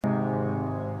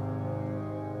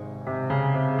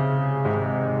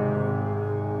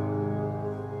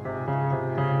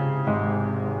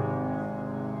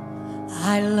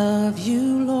I love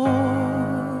you, Lord,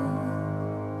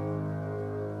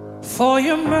 for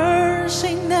your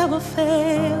mercy never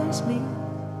fails me.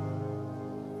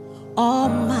 All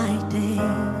my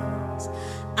days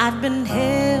I've been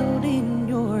held in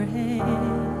your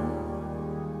hand.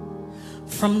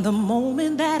 From the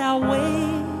moment that I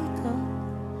wake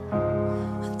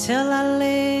up until I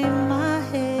lay my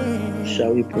head.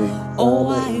 Shall we pray?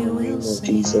 Oh, Father, I in the will name of sing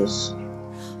Jesus,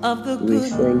 of the we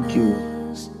thank you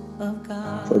goodness of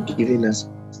God. for giving us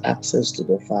access to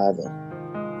the Father.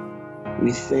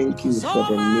 We thank you for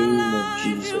the name of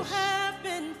Jesus.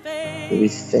 We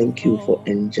thank you for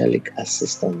angelic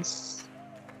assistance.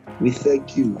 We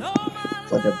thank you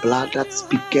for the blood that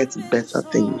speaketh better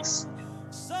things.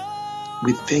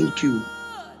 We thank you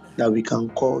that we can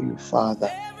call you Father.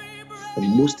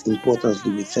 And most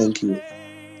importantly, we thank you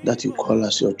that you call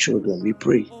us your children. We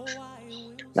pray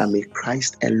that may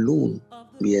Christ alone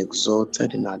be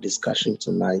exalted in our discussion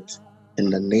tonight. In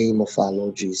the name of our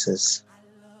Lord Jesus.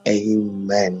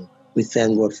 Amen. We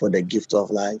thank God for the gift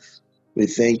of life. We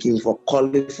thank Him for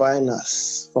qualifying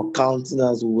us, for counting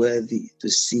us worthy to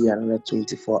see another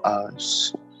 24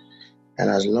 hours.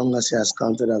 And as long as He has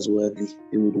counted us worthy,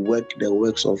 He would work the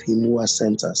works of Him who has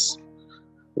sent us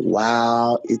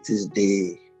while it is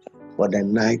day. For the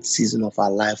night season of our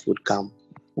life would come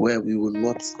where we will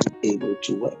not be able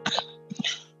to work.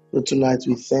 So tonight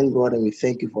we thank God and we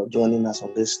thank you for joining us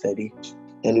on this study.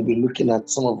 And we'll be looking at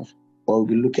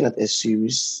a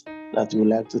series that we would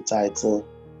like to title,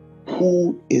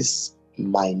 Who is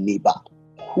My Neighbor?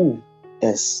 Who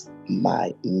is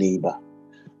my neighbor?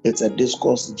 It's a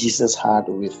discourse Jesus had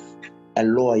with a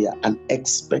lawyer, an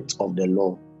expert of the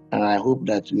law. And I hope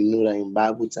that we know that in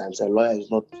Bible times, a lawyer is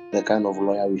not the kind of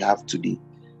lawyer we have today.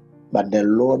 But the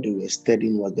law they were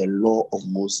studying was the law of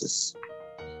Moses.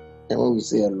 And when we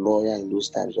say a lawyer in those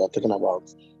times, we are talking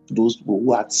about those people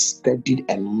who had studied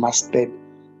and mastered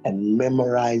and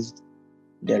memorized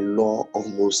the law of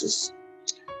Moses.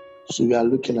 So we are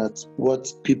looking at what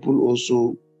people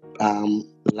also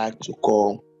like to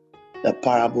call the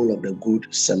parable of the Good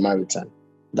Samaritan.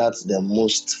 That's the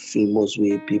most famous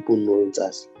way people know it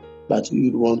as. But we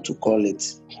would want to call it,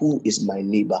 Who is my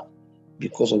neighbor?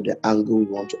 Because of the angle we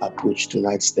want to approach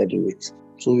tonight's study with.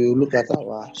 So we will look at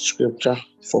our scripture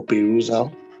for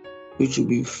perusal, which will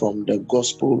be from the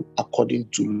Gospel according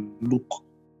to Luke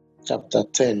chapter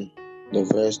 10, the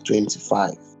verse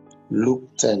 25. Luke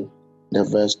 10, the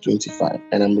verse 25.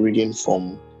 And I'm reading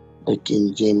from the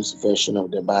King James Version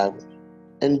of the Bible.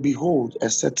 And behold, a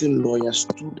certain lawyer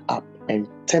stood up and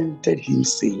tempted him,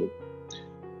 saying,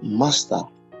 Master,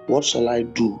 what shall I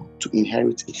do to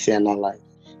inherit eternal life?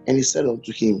 And he said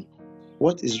unto him,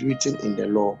 What is written in the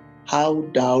law? How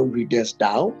thou readest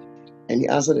thou? And he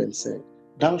answered and said,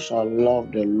 Thou shalt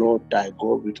love the Lord thy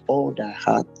God with all thy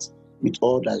heart, with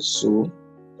all thy soul,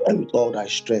 and with all thy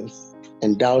strength,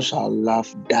 and thou shalt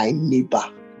love thy neighbor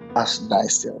as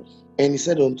thyself. And he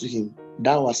said unto him,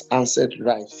 Thou hast answered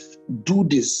right. Do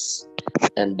this,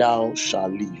 and thou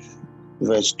shalt live.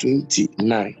 Verse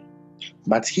 29.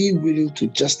 But he, willing to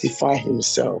justify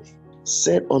himself,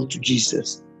 said unto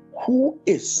Jesus, Who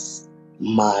is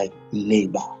my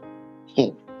neighbor?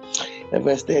 And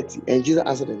verse 30. And Jesus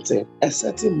answered and said, A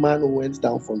certain man went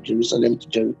down from Jerusalem to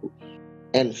Jericho,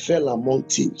 and fell among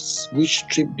thieves, which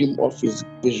stripped him of his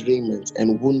raiment,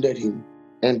 and wounded him,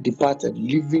 and departed,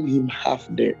 leaving him half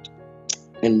dead.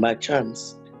 And by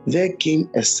chance, there came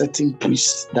a certain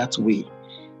priest that way,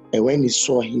 and when he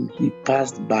saw him, he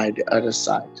passed by the other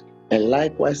side. And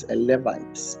likewise a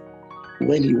Levite,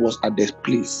 when he was at the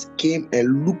place, came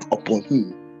and looked upon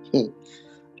him.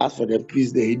 As for the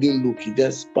priest there, he didn't look, he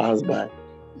just passed by.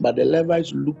 But the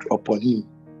Levite looked upon him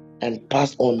and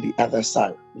passed on the other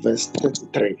side. Verse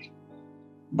 33.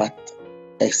 But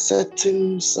a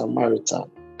certain Samaritan,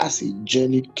 as he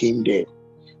journeyed, came there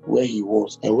where he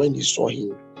was, and when he saw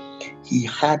him, he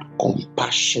had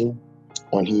compassion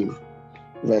on him.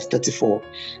 Verse 34.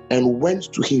 And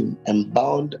went to him and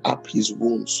bound up his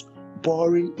wounds,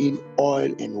 pouring in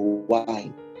oil and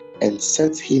wine, and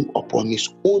set him upon his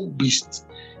own beast,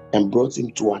 and brought him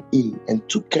to an inn, and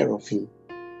took care of him.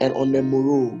 And on the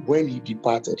morrow, when he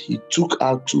departed, he took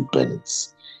out 2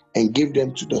 pennies, and gave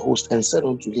them to the host, and said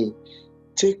unto him,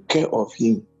 Take care of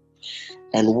him,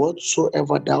 and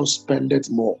whatsoever thou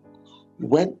spendest more,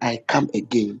 when I come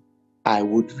again, I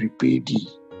would repay thee.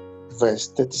 Verse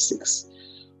 36.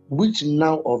 Which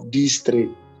now of these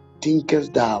 3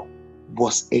 thinkest thou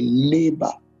was a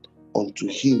neighbor unto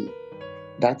him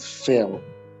that fell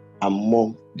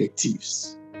among the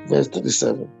thieves? Verse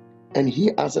 37. And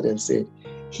he answered and said,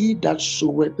 He that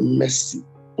showeth mercy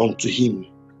unto him.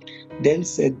 Then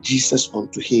said Jesus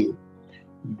unto him,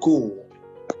 Go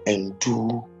and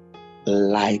do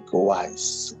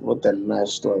likewise. What a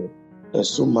nice story. There's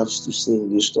so much to say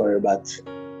in this story, but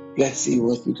let's see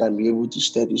what we can be able to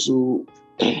study. So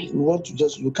we want to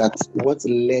just look at what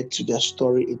led to the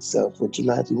story itself. For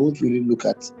tonight, we won't really look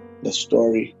at the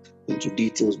story into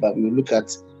details, but we will look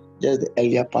at just the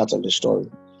earlier part of the story.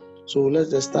 So let's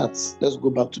just start. Let's go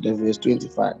back to the verse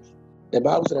 25. The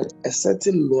Bible said that a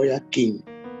certain lawyer came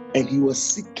and he was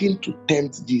seeking to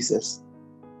tempt Jesus.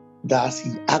 Thus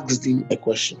he asked him a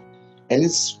question. And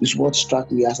this is what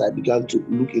struck me as I began to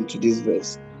look into this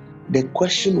verse. The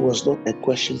question was not a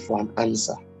question for an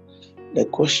answer. The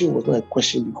question was not a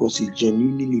question because he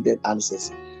genuinely needed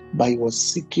answers, but he was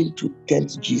seeking to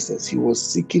tempt Jesus. He was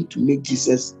seeking to make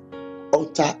Jesus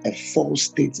utter a false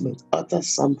statement, utter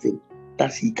something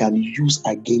that he can use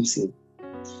against him.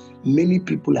 Many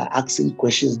people are asking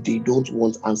questions they don't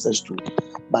want answers to,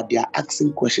 but they are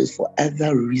asking questions for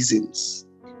other reasons.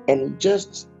 And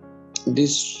just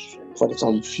this, for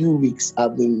some few weeks,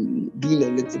 I've been doing a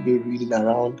little bit reading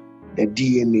around the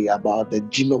DNA, about the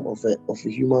genome of a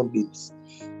human beings.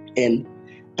 And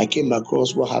I came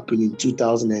across what happened in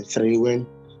 2003 when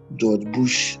George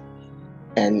Bush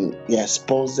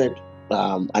sponsored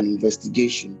an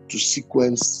investigation to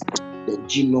sequence the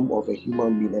genome of a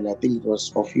human being, and I think it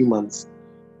was of humans,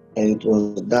 and it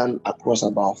was done across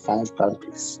about 5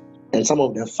 countries. And some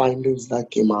of the findings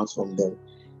that came out from them,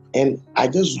 and I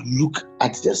just look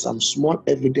at just some small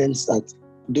evidence that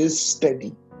this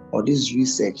study or this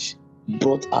research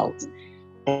brought out,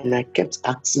 and I kept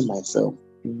asking myself,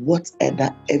 what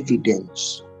other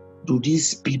evidence do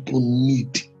these people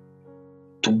need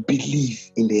to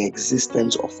believe in the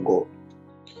existence of God?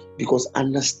 Because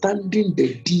understanding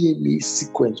the DNA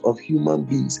sequence of human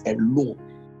beings alone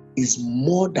is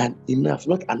more than enough.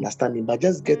 Not understanding, but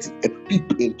just getting a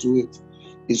peep into it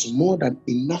is more than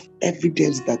enough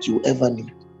evidence that you ever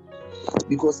need.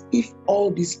 Because if all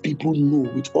these people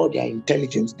know with all their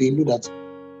intelligence, they know that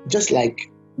just like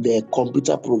the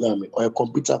computer programming or a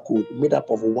computer code made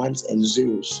up of ones and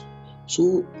zeros,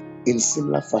 so in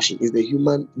similar fashion is the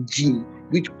human gene,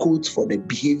 which codes for the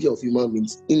behavior of human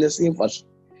beings in the same fashion.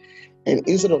 And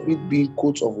instead of it being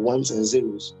codes of ones and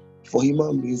zeros, for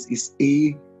human beings it's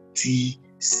A, T,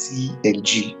 C, and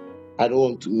G. I don't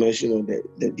want to mention all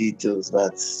the details,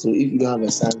 but so if you don't have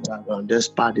a science background,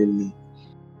 just pardon me.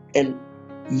 And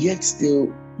yet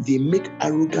still, they make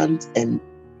arrogant and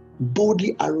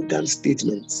boldly arrogant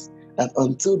statements that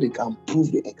until they can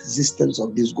prove the existence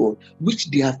of this God,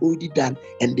 which they have already done,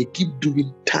 and they keep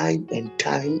doing time and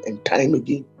time and time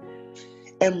again.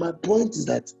 And my point is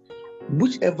that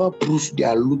whichever proof they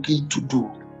are looking to do,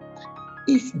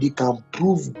 if they can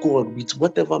prove God with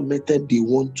whatever method they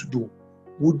want to do,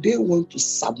 would they want to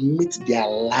submit their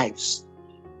lives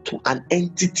to an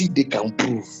entity they can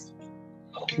prove?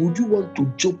 Would you want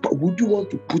to jump? Would you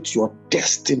want to put your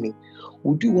destiny?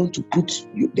 Would you want to put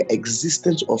the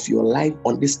existence of your life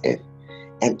on this earth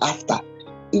and after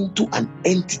into an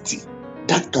entity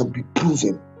that can be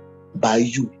proven by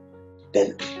you?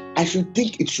 Then I should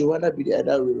think it should rather be the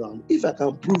other way around. If I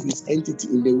can prove his entity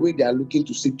in the way they are looking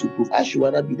to seek to prove, I should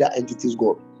rather be that entity's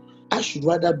God. I should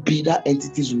rather be that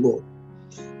entity's Lord.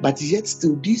 But yet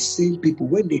still, these same people,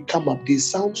 when they come up, they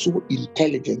sound so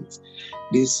intelligent.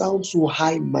 They sound so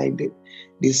high-minded.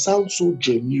 They sound so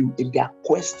genuine in their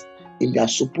quest, in their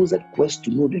supposed quest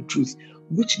to know the truth,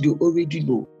 which they already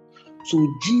know.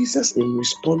 So Jesus, in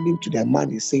responding to their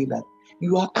man, is saying that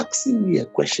you are asking me a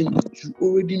question that you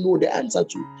already know the answer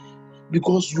to,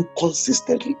 because you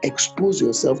consistently expose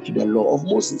yourself to the law of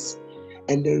Moses.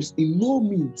 And there is in no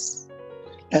means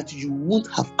that you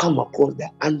won't have come across the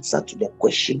answer to the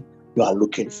question you are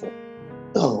looking for.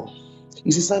 No.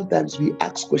 You see, sometimes we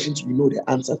ask questions we know the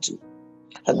answer to.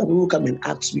 And then people come and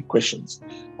ask me questions.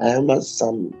 I remember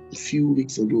some few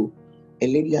weeks ago, a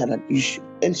lady had an issue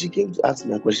and she came to ask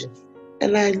me a question.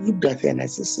 And I looked at her and I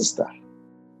said, sister,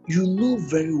 you know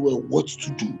very well what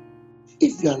to do.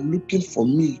 If you are looking for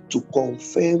me to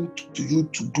confirm to you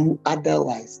to do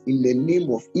otherwise in the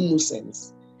name of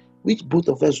innocence, which both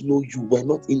of us know you were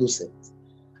not innocent,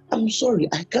 I'm sorry,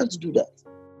 I can't do that.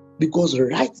 Because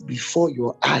right before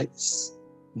your eyes,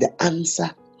 the answer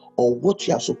or what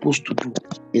you are supposed to do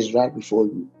is right before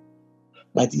you.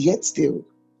 But yet still,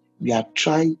 we are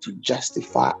trying to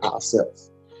justify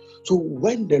ourselves. So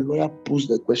when the lawyer posed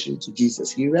the question to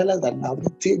Jesus, he realized that now the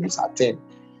tables are turned,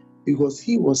 because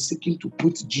he was seeking to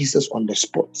put Jesus on the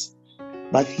spot.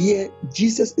 But here,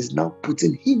 Jesus is now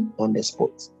putting him on the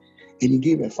spot. And he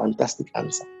gave a fantastic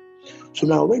answer. So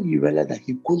now when he realized that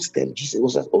he couldn't stand Jesus, he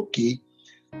was like, okay,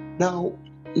 now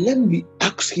let me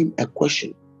ask him a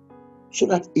question so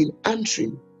that in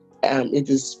answering, it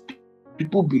is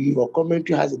people believe or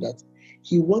commentary has it that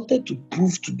he wanted to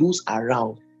prove to those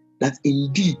around that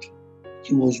indeed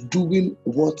he was doing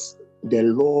what the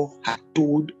law had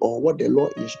told or what the law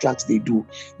instructs they do.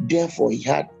 Therefore, he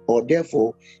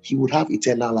would have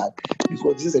eternal life.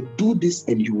 Because he said, do this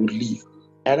and you will live.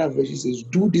 Another version says,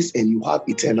 do this and you have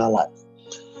eternal life.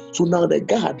 So now the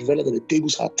guy had realized that the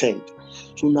tables had turned.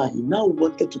 So now he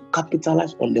wanted to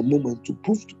capitalize on the moment to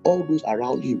prove to all those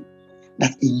around him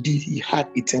that indeed he had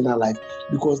eternal life,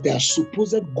 because their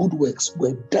supposed good works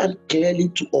were done clearly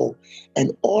to all,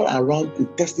 and all around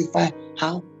could testify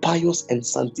how pious and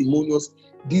sanctimonious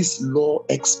these law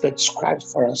expert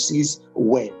scribes, Pharisees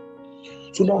were.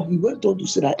 So now he went on to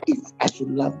say that if I should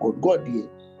love God here,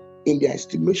 in their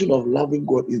estimation of loving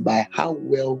God is by how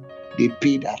well they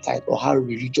pay their tithe or how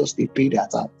religious they pay their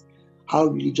tithe, how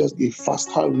religious they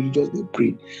fast, how religious they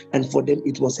pray. And for them,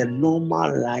 it was a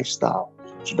normal lifestyle.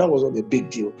 So that was not a big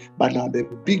deal. But now the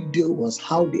big deal was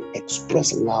how they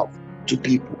express love to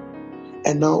people.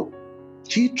 And now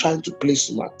he, trying to play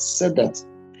smart, said that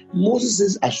Moses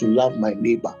says I should love my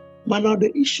neighbor. But now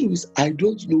the issue is I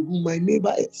don't know who my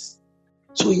neighbor is.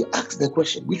 So he asked the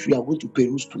question, which we are going to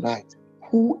peruse tonight.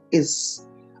 Who is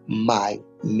my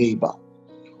neighbor?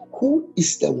 Who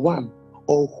is the one,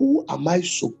 or who am I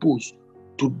supposed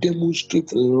to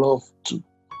demonstrate love to?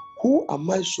 Who am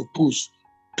I supposed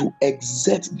to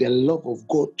exert the love of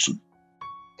God to?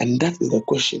 And that is the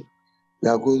question we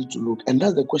are going to look. And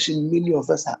that's the question many of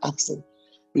us are asking.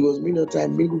 Because many of the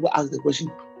time, many people ask the question,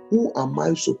 who am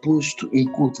I supposed to,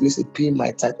 in quote, let's say, pay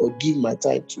my tithe or give my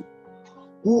tithe to?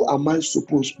 Who am I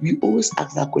supposed? We always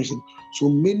ask that question. So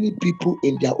many people,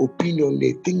 in their opinion,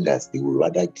 they think that they would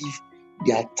rather give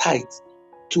their tithe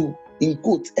to, in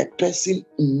quote, a person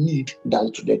in need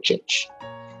than to the church.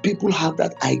 People have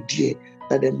that idea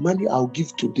that the money I'll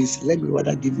give to this, let me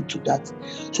rather give it to that.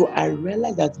 So I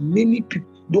realize that many people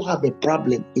don't have a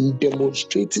problem in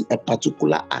demonstrating a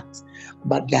particular act,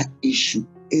 but their issue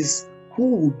is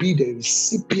who will be the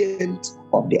recipient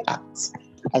of the act.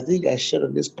 I think I shared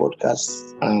on this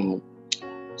podcast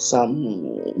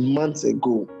some months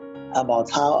ago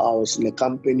about how I was in a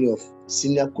company of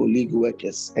senior colleague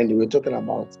workers, and they were talking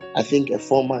about, I think, a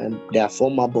former and their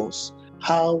former boss,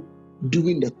 how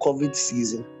during the COVID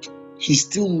season, he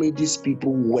still made these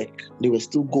people work. They were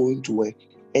still going to work,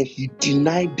 and he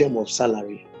denied them of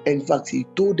salary. In fact, he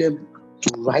told them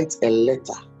to write a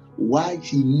letter why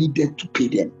he needed to pay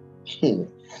them.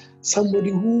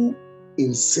 Somebody who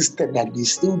insisted that they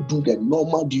still do the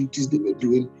normal duties they were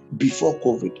doing before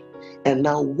COVID. And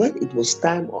now when it was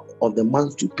time of the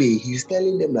month to pay, he's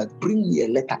telling them that bring me a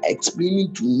letter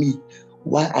explaining to me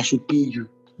why I should pay you.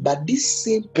 But this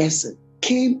same person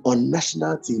came on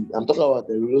national TV. I'm talking about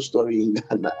the real story in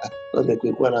Ghana, not the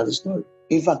Kwekwana story.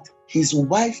 In fact, his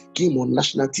wife came on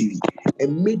national TV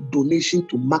and made donation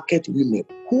to market women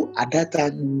who at that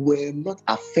time were not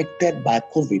affected by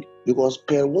COVID, because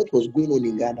per what was going on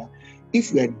in Ghana,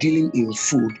 if you are dealing in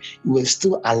food, you were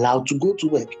still allowed to go to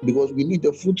work because we need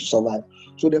the food to survive.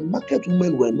 So the market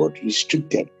women were not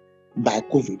restricted by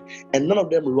COVID, and none of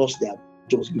them lost their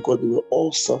jobs because they were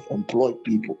all self-employed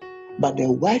people. But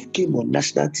the wife came on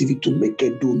national TV to make a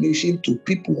donation to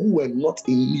people who were not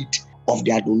in need of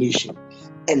their donation.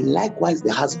 And likewise,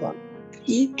 the husband,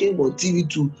 he came on TV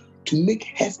to make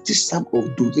hefty sum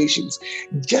of donations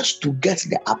just to get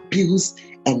the appeals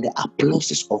and the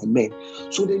applauses of men.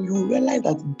 So then you realize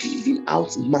that giving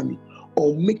out money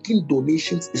or making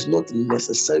donations is not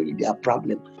necessarily their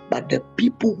problem, but the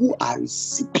people who are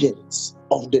recipients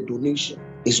of the donation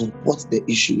is what the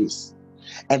issue is.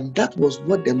 And that was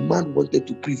what the man wanted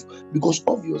to prove, because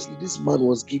obviously this man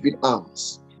was giving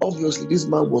alms. Obviously this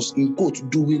man was, in quote,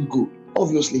 doing good.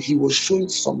 Obviously he was showing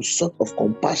some sort of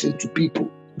compassion to people.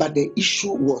 But the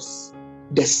issue was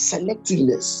the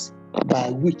selectiveness by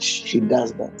which he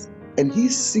does that. And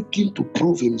he's seeking to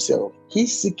prove himself.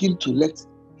 He's seeking to let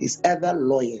his other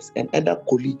lawyers and other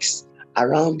colleagues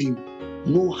around him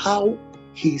know how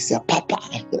he is a papa,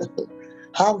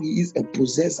 how he is a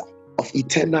possessor of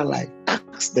eternal life.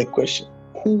 Ask the question,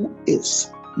 who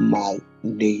is my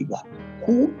neighbor?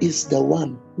 Who is the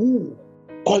one who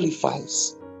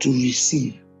qualifies to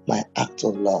receive my act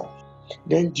of love?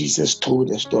 Then Jesus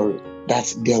told a story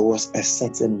that there was a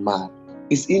certain man.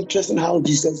 It's interesting how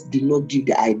Jesus did not give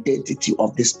the identity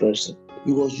of this person,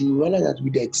 because you realize that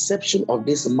with the exception of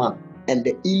this man and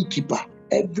the innkeeper,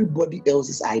 everybody else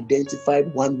is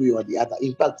identified one way or the other.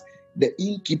 In fact, the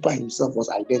innkeeper himself was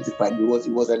identified because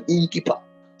he was an innkeeper.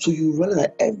 So you realize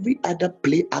that every other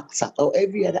play actor or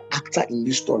every other actor in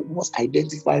this story was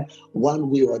identified one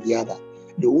way or the other.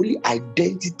 The only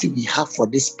identity we have for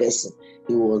this person,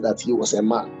 it was that he was a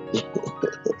man.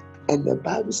 And the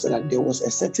Bible said that there was a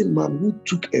certain man who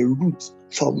took a route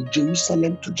from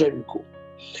Jerusalem to Jericho.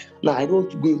 Now, I don't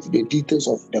want to go into the details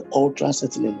of the cultural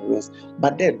setting and the rest,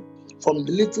 but then from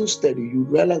the little study, you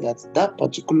realize that that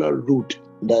particular route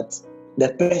that the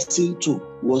person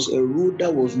took was a road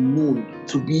that was known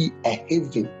to be a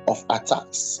haven of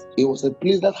attacks. It was a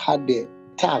place that had the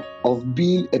tag of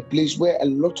being a place where a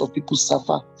lot of people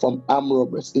suffer from armed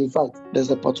robbers. In fact, there's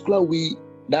a particular way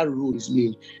that road is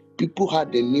named. People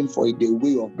had the name for it, the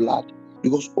way of blood,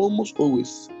 because almost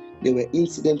always there were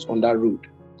incidents on that road.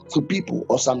 So people,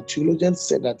 or some theologians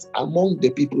said that among the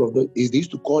people of God, they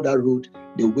used to call that road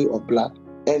the way of blood.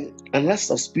 And another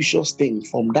suspicious thing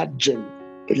from that journey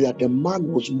is that the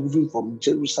man was moving from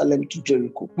Jerusalem to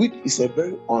Jericho, which is a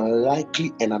very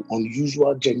unlikely and an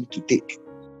unusual journey to take.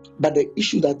 But the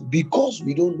issue that because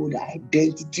we don't know the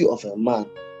identity of a man,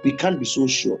 we can't be so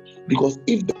sure. Because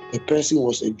if the person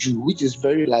was a Jew, which is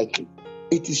very likely,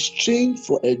 it is strange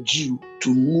for a Jew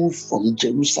to move from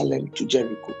Jerusalem to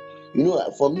Jericho. You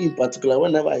know, for me in particular,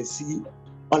 whenever I see,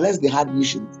 unless they had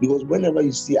missions, because whenever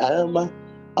you see, I remember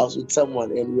I was with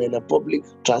someone and we were in a public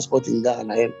transport in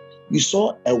Ghana and we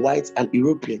saw a white and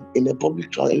European in a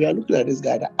public transport. And we are looking at this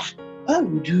guy that, why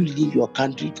would you leave your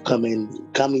country to come here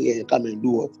and come and do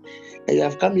what? And you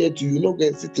have come here to, not go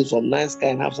and sit in some nice car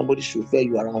and have somebody chauffeur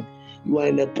you around. You are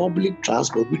in a public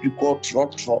transport, which we call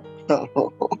truck. So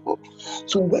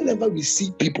whenever we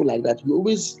see people like that, we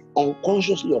always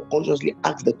unconsciously or consciously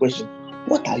ask the question,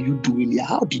 what are you doing here?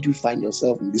 How did you find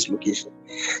yourself in this location?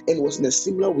 And it was in a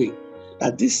similar way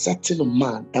that this certain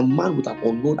man, a man with an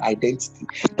unknown identity,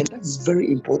 and that is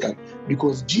very important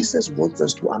because Jesus wants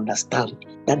us to understand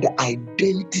that the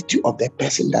identity of the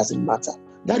person doesn't matter.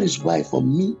 That is why for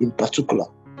me in particular,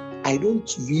 I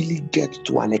don't really get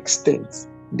to an extent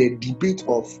the debate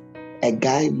of a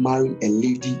guy marrying a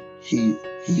lady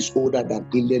he's older than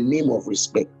in the name of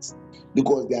respect.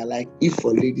 Because they are like, if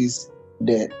for ladies,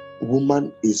 the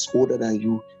woman is older than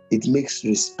you, it makes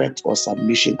respect or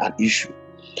submission an issue.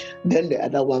 Then the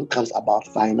other one comes about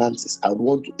finances. I would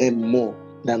want to earn more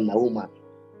than my woman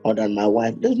or than my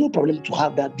wife. There's no problem to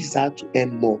have that desire to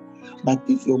earn more. But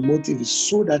if your motive is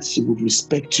so that she would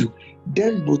respect you,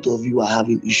 then both of you are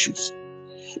having issues.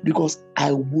 Because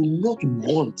I would not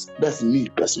want, that's me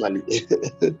personally,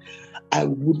 I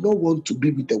would not want to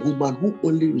be with a woman who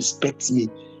only respects me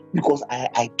because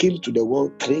I came to the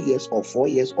world 3 years or 4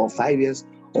 years or 5 years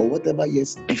or whatever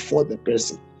years before the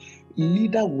person.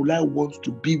 Neither will I want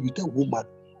to be with a woman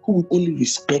who will only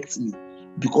respect me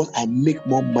because I make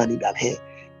more money than her.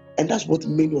 And that's what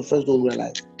many of us don't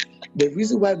realize. The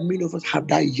reason why many of us have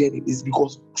that yearning is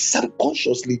because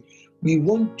subconsciously we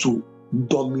want to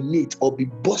dominate or be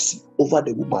bossy over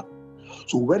the woman.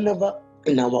 So whenever,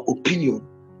 in our opinion,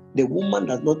 the woman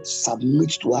does not submit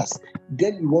to us,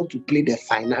 then we want to play the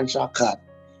financial card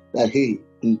that, hey,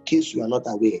 in case you are not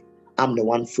aware, I'm the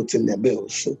one footing the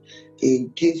bills. In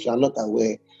case you are not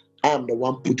aware, I am the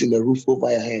one putting the roof over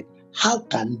your head. How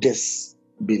can this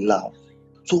be love?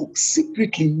 So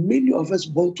secretly, many of us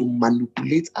want to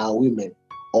manipulate our women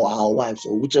or our wives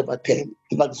or whichever term.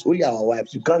 In fact, it's only our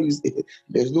wives. You can't use it.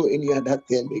 There's no any other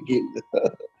term again.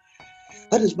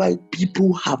 That is why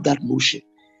people have that notion.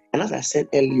 And as I said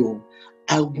earlier,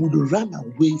 I would run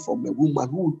away from a woman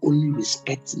who would only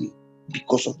respect me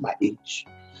because of my age.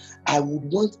 I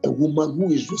would want a woman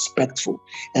who is respectful.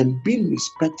 And being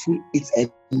respectful is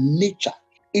a nature.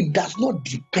 It does not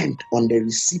depend on the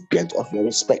recipient of your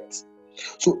respect.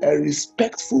 So a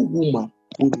respectful woman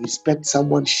would respect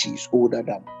someone she's older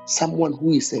than, someone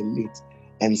who is her mate,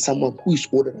 and someone who is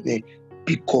older than her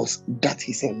because that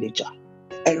is her nature.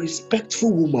 A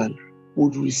respectful woman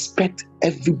would respect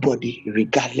everybody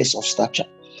regardless of stature.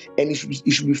 And it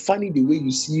should be funny the way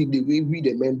you see the way we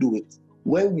the men do it.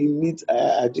 When we meet,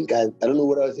 I don't know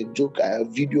whether it was a joke, a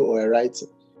video or a writing,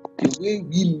 the way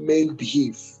we men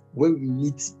behave when we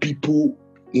meet people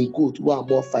in quote who are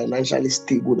more financially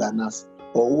stable than us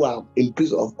or who are in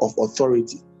place of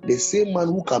authority. The same man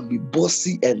who can be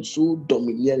bossy and so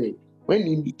domineering, when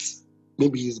he meets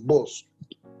maybe his boss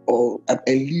or a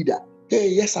leader, hey,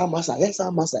 yes, I'm master, yes,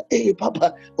 I'm master, hey,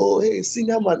 papa, oh, hey,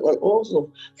 senior man, all sorts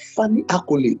of funny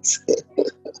accolades.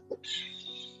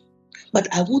 But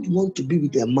I would want to be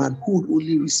with a man who would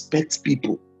only respect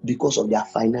people because of their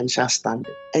financial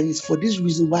standing. And it's for this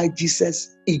reason why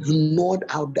Jesus ignored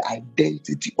out the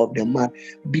identity of the man,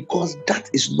 because that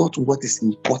is not what is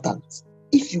important.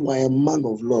 If you are a man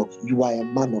of love, you are a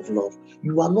man of love.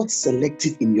 You are not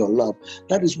selective in your love.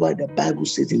 That is why the Bible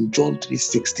says in John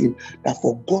 3:16 that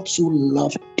for God so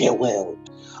loved the world.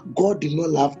 God did not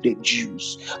love the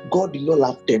Jews. God did not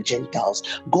love the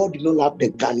Gentiles. God did not love the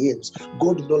Ghanaians.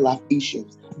 God did not love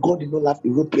Asians. God did not love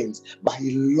Europeans, but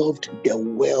He loved the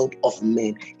world of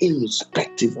men,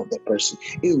 irrespective of the person,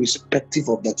 irrespective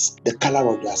of the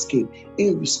color of their skin,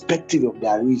 irrespective of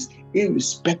their race,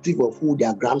 irrespective of who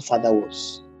their grandfather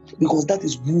was. Because that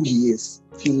is who He is.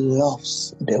 He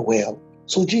loves the world.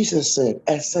 So Jesus said,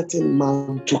 a certain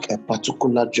man took a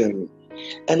particular journey.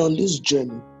 And on this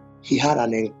journey, he had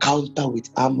an encounter with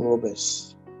armed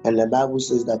robbers. And the Bible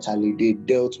says that they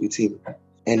dealt with him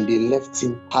and they left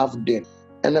him half dead.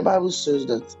 And the Bible says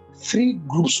that 3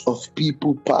 groups of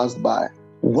people passed by.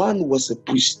 One was a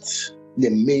priest,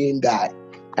 the main guy.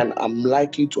 And I'm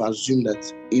likely to assume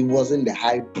that it wasn't the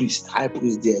high priest. High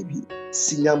priest there be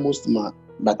senior most man.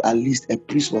 But at least a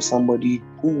priest was somebody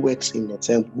who works in the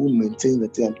temple, who maintains the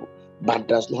temple, but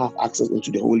does not have access into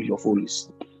the Holy of Holies.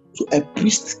 So a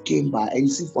priest came by, and you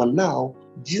see, for now,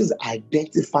 Jesus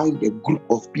identifying the group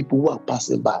of people who are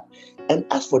passing by. And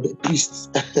as for the priests,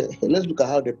 let's look at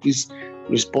how the priest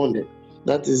responded.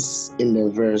 That is in the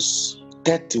verse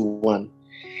 31.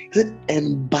 He said,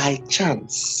 and by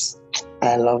chance,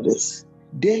 I love this,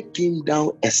 there came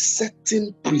down a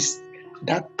certain priest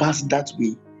that passed that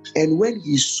way. And when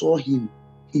he saw him,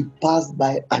 he passed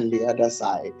by on the other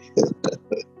side.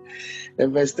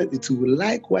 And verse 32,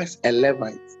 likewise a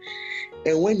Levite.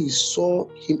 And when he saw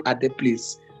him at the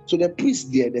place, so the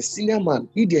priest there, the senior man,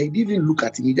 he didn't even look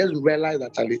at him. He just realized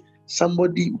that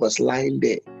somebody was lying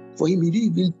there. For him, he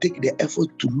didn't even take the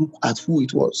effort to look at who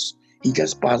it was. He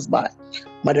just passed by.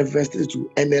 But the verse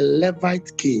 32, and a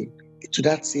Levite came to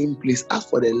that same place. As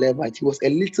for the Levite, he was a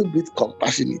little bit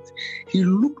compassionate. He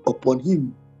looked upon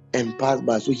him and passed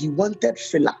by. So he wanted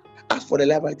filler. As for the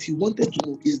Levite, he wanted to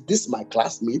know, is this my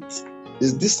classmate?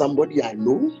 Is this somebody I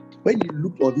know? When you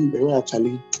look on him,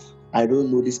 actually, I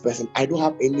don't know this person. I don't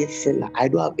have any fella. I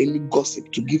don't have any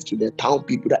gossip to give to the town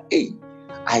people that, hey,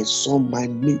 I saw my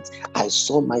mate. I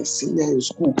saw my senior in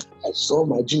school. I saw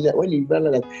my junior. When you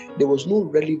realize that there was no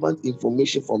relevant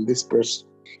information from this person,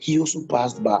 he also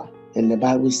passed by. And the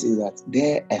Bible says that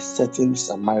there a certain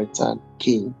Samaritan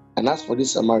came. And as for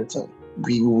this Samaritan,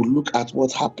 we will look at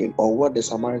what happened or what the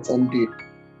Samaritan did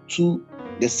to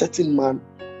the certain man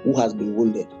who has been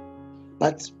wounded.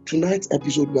 But tonight's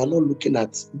episode, we are not looking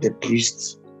at the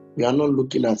priests. We are not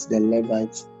looking at the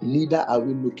Levites. Neither are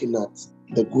we looking at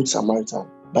the Good Samaritan.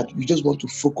 But we just want to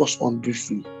focus on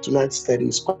briefly. Tonight's study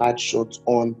is quite short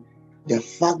on the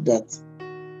fact that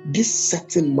this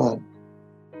certain man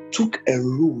took a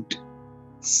road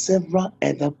several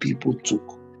other people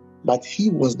took, but he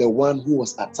was the one who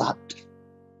was attacked.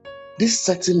 This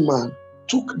certain man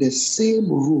took the same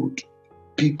road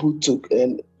people took.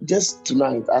 And just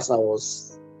tonight, as I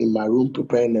was in my room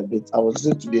preparing a bit, I was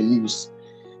listening to the news.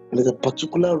 And there's a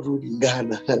particular road in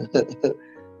Ghana,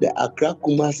 the Accra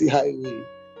Kumasi Highway.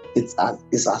 It's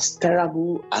as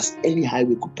terrible as any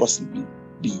highway could possibly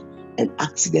be. And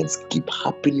accidents keep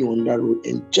happening on that road.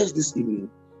 And just this evening,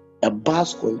 a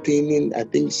bus containing, I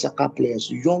think, soccer players,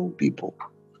 young people,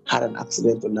 had an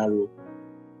accident on that road.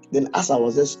 Then as I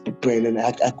was just preparing, and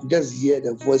I could just hear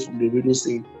the voice from the radio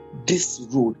saying, this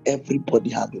road, everybody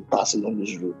has been passing on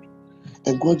this road.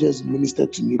 And God just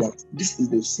ministered to me that this is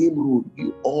the same road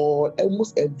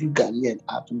almost every Ghanaian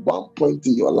at one point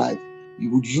in your life, you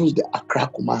would use the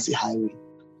Accra Kumasi Highway.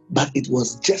 But it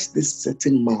was just this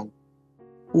certain man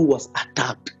who was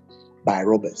attacked by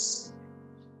robbers.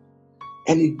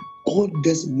 And God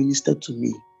just ministered to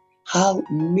me how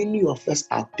many of us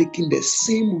are taking the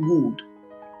same road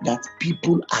that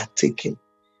people are taking,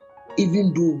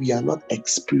 even though we are not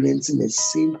experiencing the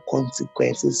same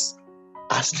consequences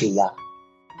as they are.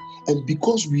 And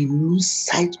because we lose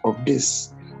sight of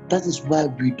this, that is why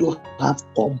we don't have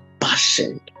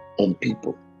compassion on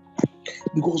people.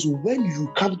 Because when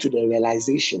you come to the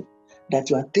realization that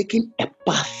you are taking a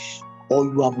path, or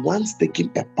you have once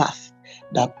taken a path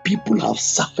that people have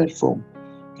suffered from,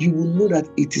 you will know that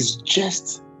it is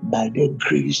just by the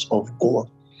grace of God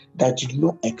that you do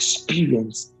not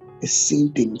experience the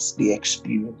same things they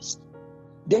experienced.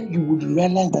 Then you would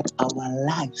realize that our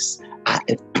lives are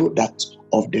a product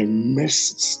of the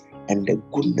mercies and the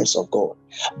goodness of God.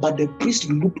 But the priest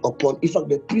looked upon, in fact,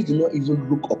 the priest did not even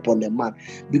look upon the man,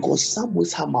 because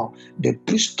somehow the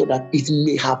priest thought that it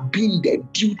may have been the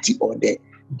duty or the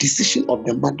decision of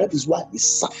the man. That is why he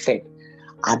suffered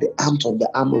at the arms of the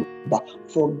arm robber,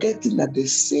 forgetting that the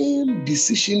same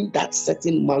decision that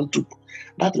certain man took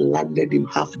that landed him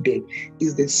half dead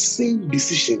is the same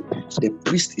decision the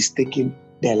priest is taking,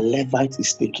 the Levite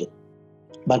is taking.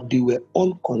 But they were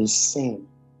unconcerned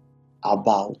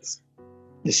about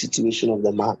the situation of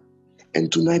the man.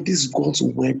 And tonight, this is God's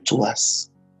word to us.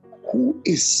 Who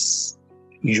is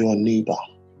your neighbor?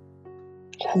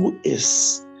 Who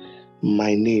is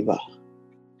my neighbor?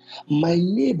 My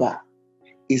neighbor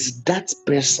is that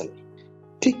person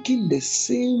taking the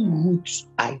same route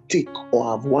I take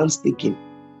or have once taken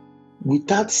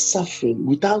without suffering,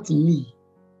 without me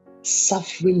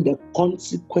suffering the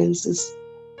consequences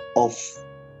of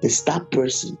that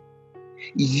person.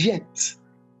 Yet,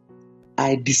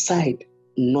 I decide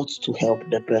not to help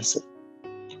the person.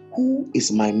 Who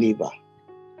is my neighbor?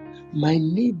 My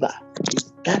neighbor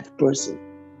is that person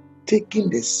taking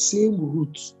the same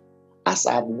route as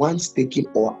I have once taken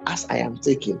or as I am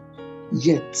taking,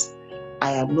 yet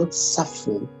I am not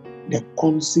suffering the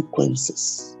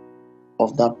consequences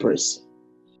of that person.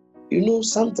 You know,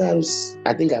 sometimes,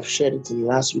 I think I've shared it in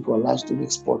last week or last 2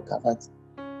 weeks podcast, that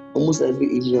almost every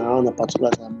evening around a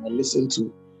particular time I listen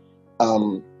to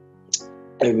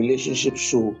a relationship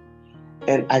show,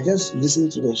 and I just listen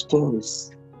to the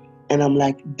stories, and I'm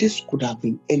like, this could have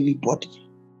been anybody.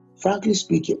 Frankly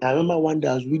speaking, I remember one day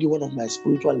I was reading one of my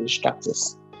spiritual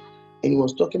instructors, and he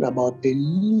was talking about the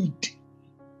need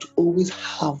to always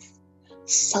have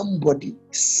somebody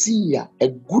senior, a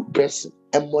good person,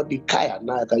 a Mordecai.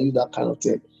 Now I can use that kind of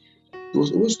thing. He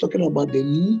was always talking about the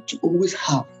need to always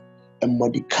have a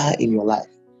Mordecai in your life.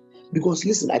 Because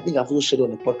listen, I think I've also shared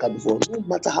on the podcast before, no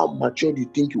matter how mature you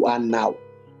think you are now,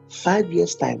 5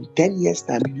 years time, 10 years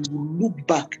time, you will look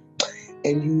back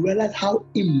and you realize how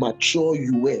immature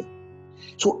you were.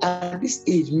 So at this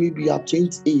age, maybe you are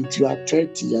 28, you are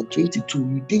 30, you are 22,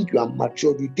 you think you are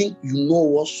mature, you think you know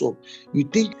what's up, you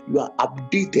think you are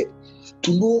updated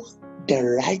to know the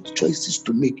right choices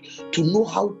to make, to know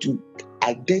how to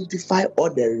identify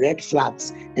all the red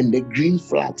flags and the green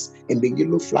flags and the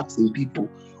yellow flags in people.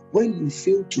 When you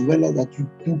fail to realize that you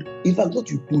could, in fact, not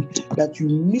you could, that you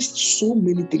missed so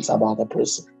many things about a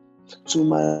person. So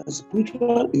my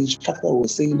spiritual instructor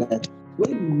was saying that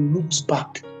when you look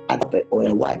back at a or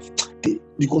a wife,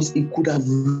 because it could have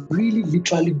really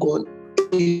literally gone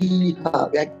anyhow,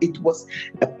 like it was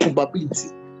a probability,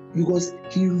 because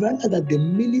he realized that the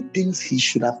many things he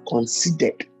should have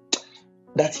considered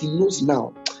that he knows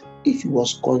now, if he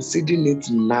was considering it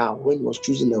now when he was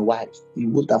choosing a wife, he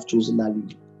wouldn't have chosen that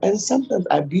lady. And sometimes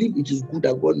I believe it is good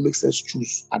that God makes us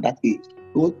choose at that age.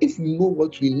 Because if you know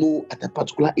what we know at a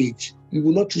particular age, you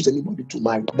will not choose anybody to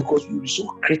marry because you will be so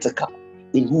critical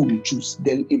in who you choose.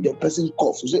 Then if the person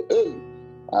coughs, you say, hey,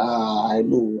 I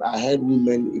know, I heard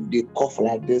women, if they cough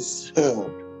like this, they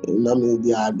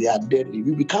are deadly.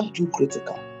 You become too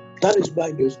critical. That is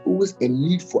why there's always a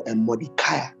need for a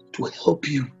Mordecai to help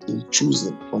you in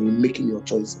choosing or in making your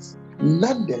choices.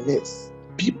 Nonetheless,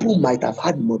 people might have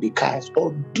had Mordecai's,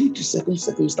 or due to certain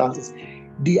circumstances,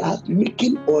 they are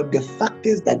making, or the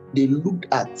factors that they looked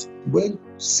at when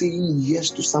saying yes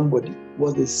to somebody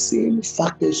was the same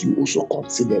factors you also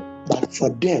considered. But for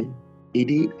them, it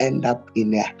didn't end up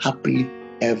in a happily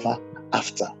ever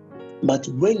after. But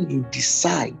when you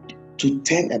decide to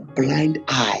turn a blind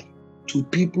eye to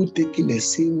people taking the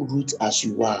same route as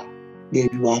you are, then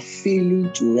you are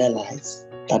failing to realize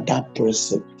that that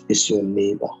person is your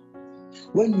neighbor.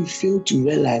 When you fail to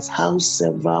realize how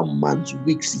several months,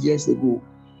 weeks, years ago,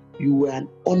 you were an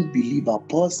unbeliever,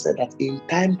 Paul said that in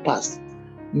time past,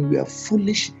 we were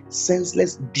foolish,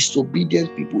 senseless,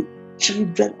 disobedient people,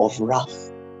 children of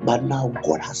wrath. But now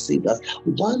God has saved us.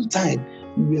 One time,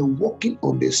 we were walking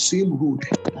on the same road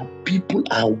that people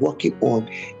are walking on,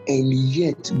 and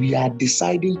yet we are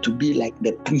deciding to be like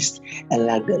the priest and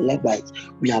like the Levites.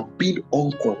 We are being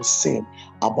unconcerned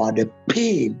about the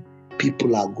pain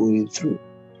people are going through.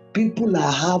 People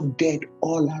are half dead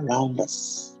all around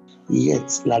us,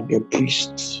 yet like the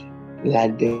priest,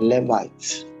 like the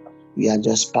Levites, we are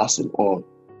just passing on.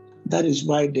 That is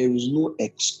why there is no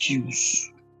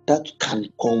excuse that can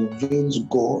convince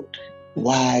God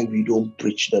why we don't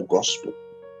preach the gospel.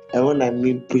 And when I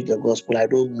mean preach the gospel, I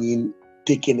don't mean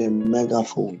taking a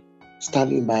megaphone,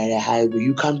 standing by a highway.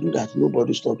 You can't do that.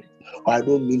 Nobody stop it. Or I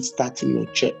don't mean starting your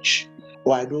church.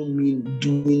 Or I don't mean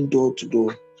doing door to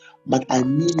door. But I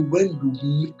mean when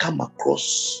you come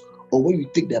across, or when you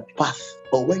take the path,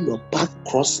 or when your path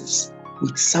crosses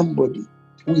with somebody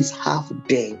who is half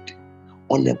dead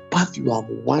on a path you have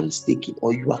once taken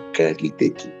or you are currently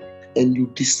taking, and you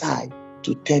decide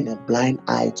to turn a blind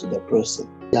eye to the person,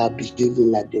 you are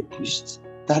behaving like the priest.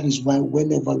 That is why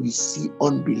whenever we see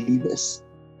unbelievers,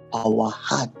 our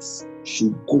hearts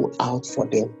should go out for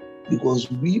them,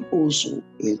 because we also,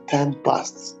 in time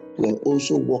past, were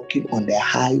also walking on the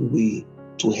highway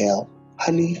to hell.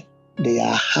 Honey, there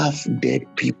are half-dead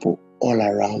people all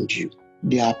around you.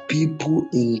 There are people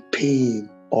in pain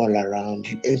all around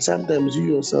you. And sometimes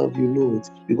you yourself, you know it,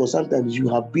 because sometimes you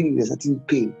have been in a certain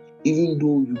pain, even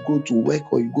though you go to work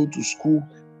or you go to school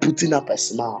putting up a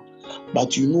smile.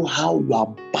 But you know how you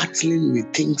are battling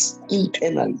with things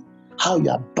internally, how you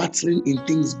are battling in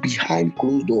things behind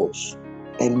closed doors.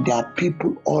 And there are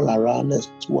people all around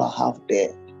us who are half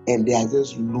dead, and they are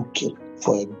just looking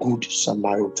for a good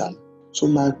Samaritan. So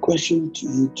my question to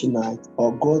you tonight,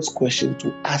 or God's question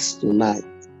to us tonight,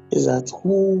 is that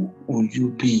who will you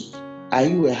be? Are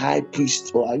you a high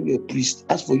priest or are you a priest?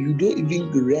 As for you, don't even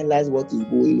realize what is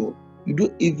going on. You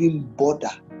don't even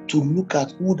bother to look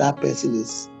at who that person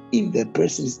is. If the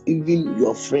person is even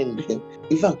your friend,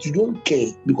 in fact, you don't care,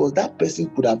 because that person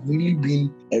could have really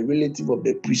been a relative of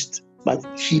the priest, but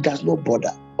he does not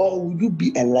bother. Or will you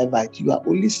be a Levite? You are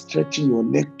only stretching your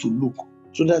neck to look,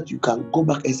 so that you can go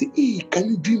back and say, hey, can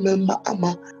you remember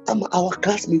I'm our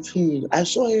classmate? I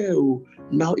saw her.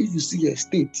 Now, if you see her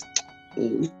state,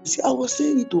 you see, I was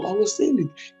saying it.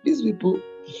 These people,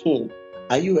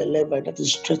 are you a Levite that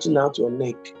is stretching out your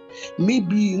neck?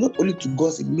 Maybe not only to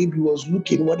gossip, maybe he was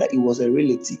looking whether it was a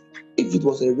relative. If it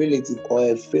was a relative or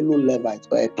a fellow Levite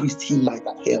or a priest, he might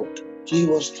have helped. So he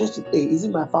was stretching. Hey, is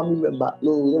it my family member?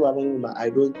 No, it's not my family member. I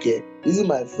don't care. Is it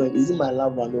my friend? Is it my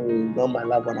loved one? No, not my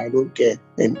loved one. I don't care.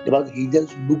 And he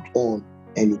just looked on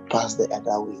and he passed the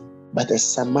other way. But a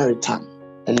Samaritan.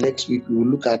 And next week we will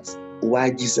look at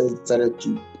why Jesus decided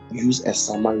to use a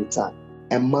Samaritan,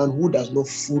 a man who does not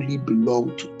fully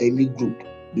belong to any group,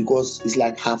 because it's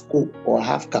like half cook or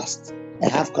half caste. A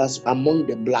half caste among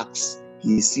the blacks,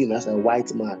 he is seen as a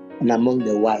white man, and among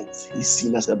the whites, he is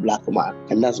seen as a black man.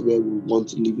 And that's where we want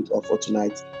to leave it off for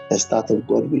tonight, the start of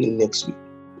God willing next week.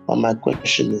 But my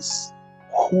question is,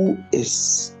 who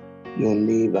is your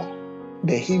neighbor?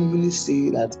 The hymn say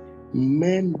that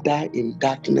men die in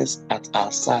darkness at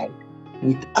our side,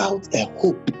 without a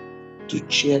hope to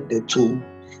cheer the toll.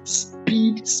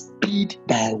 Speed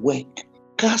thy work,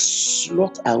 cast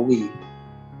sloth away.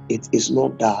 It is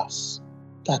not thus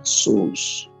that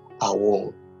souls are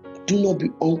won. Do not be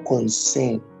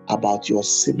unconcerned about your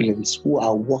siblings who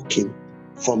are walking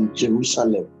from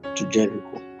Jerusalem to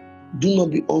Jericho. Do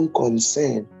not be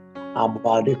unconcerned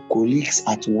about the colleagues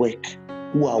at work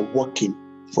who are walking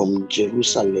from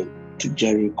Jerusalem to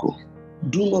Jericho.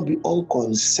 Do not be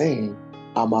unconcerned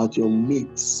about your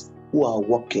mates who are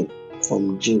walking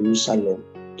from Jerusalem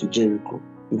to Jericho.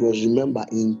 Because remember,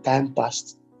 in time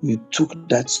past, you took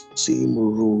that same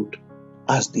road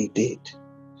as they did.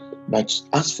 But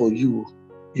as for you,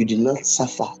 you did not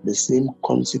suffer the same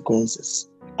consequences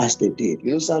as they did.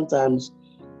 You know, sometimes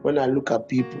when I look at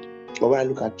people, or when I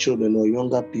look at children or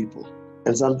younger people,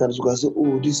 and sometimes you can say,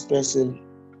 oh, this person,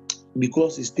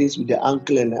 because he stays with the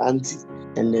uncle and the auntie,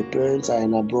 and the parents are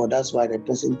in abroad, that's why the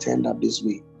person turned up this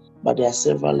way. But there are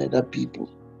several other people.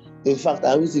 In fact,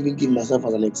 I always even give myself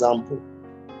as an example.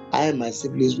 I and my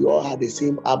siblings, we all had the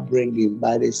same upbringing,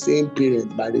 by the same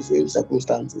parents, by the same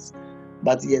circumstances.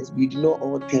 But yet, we did not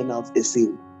all turn out the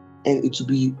same. And it would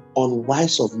be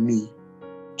unwise of me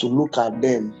to look at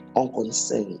them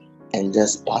unconcerned and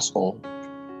just pass on.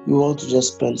 We want to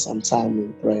just spend some time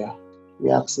in prayer.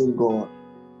 We're asking God,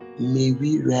 may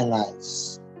we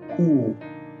realize who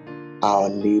our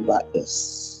neighbor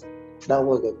is. That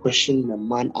was the question the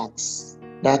man asked.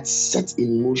 That set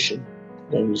in motion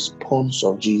the response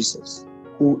of Jesus.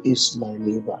 Who is my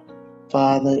neighbor?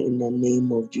 Father, in the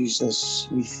name of Jesus,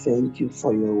 we thank you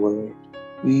for your word.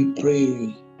 We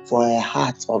pray for a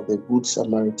heart of the Good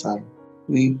Samaritan.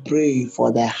 We pray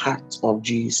for the heart of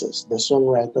Jesus. The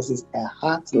songwriter says, a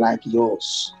heart like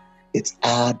yours, it's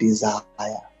our desire.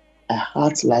 A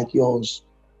heart like yours,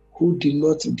 who did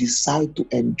not decide to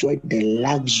enjoy the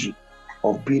luxury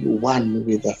of being one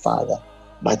with the Father,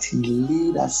 but he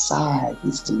laid aside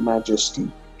his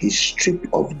majesty, his strip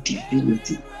of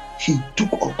divinity. He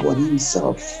took upon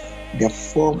himself the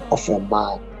form of a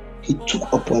man. He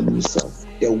took upon himself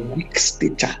the weak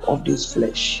stature of this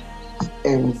flesh.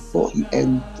 And for he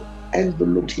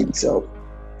enveloped himself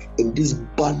in this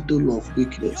bundle of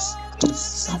weakness. He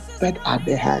suffered at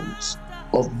the hands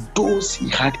of those he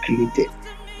had created.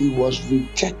 He was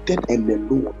rejected and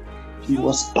alone. He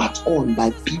was spat on by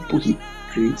people he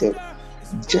created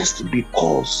just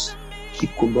because he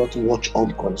could not watch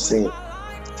unconcerned.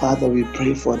 Father, we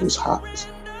pray for this heart.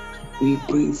 We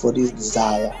pray for this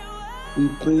desire. We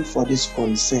pray for this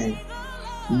concern.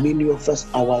 Many of us,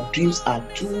 our dreams are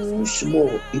too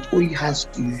small. It only has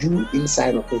you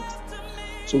inside of it.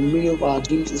 So many of our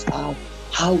dreams is how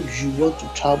you want to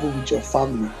travel with your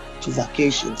family to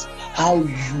vacations, how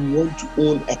you want to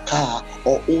own a car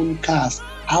or own cars,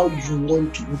 how you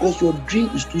want to, because your dream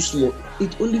is too small.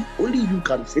 It only you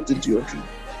can fit into your dream.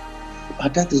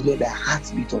 But that is not the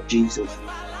heartbeat of Jesus.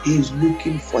 He is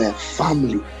looking for a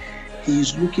family. He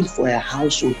is looking for a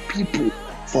household, people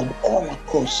from all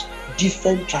across,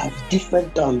 different tribes,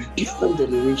 different towns, different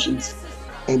generations.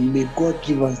 And may God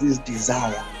give us this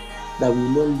desire that we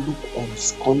will not look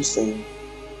unconcerned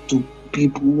to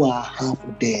people who are half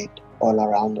dead all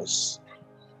around us.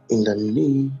 In the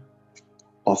name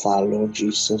of our Lord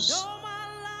Jesus.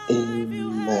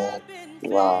 Amen.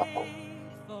 Wow.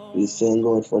 We thank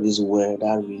God for this word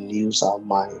that renews our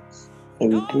minds.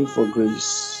 And we pray for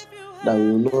grace that we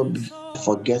will not be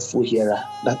forgetful hearer,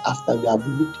 that after we have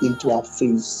looked into our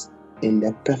face in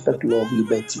the perfect law of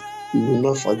liberty, we will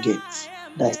not forget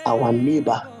that our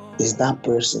neighbor is that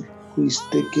person who is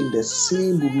taking the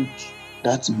same route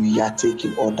that we are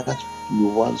taking or that we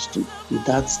want to,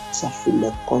 without suffering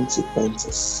the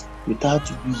consequences, without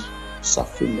we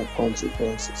suffering the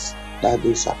consequences that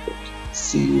they suffered.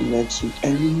 See you next week.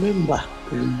 And remember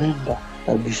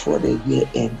that before the year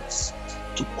ends,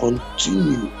 to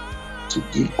continue to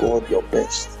give God your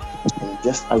best. And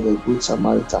just as a good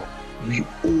Samaritan, we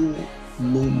owe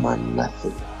no man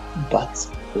nothing but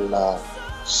love.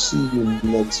 See you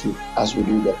next week as we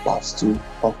do the part 2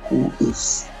 of Who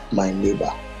is My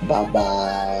Neighbor.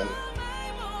 Bye-bye.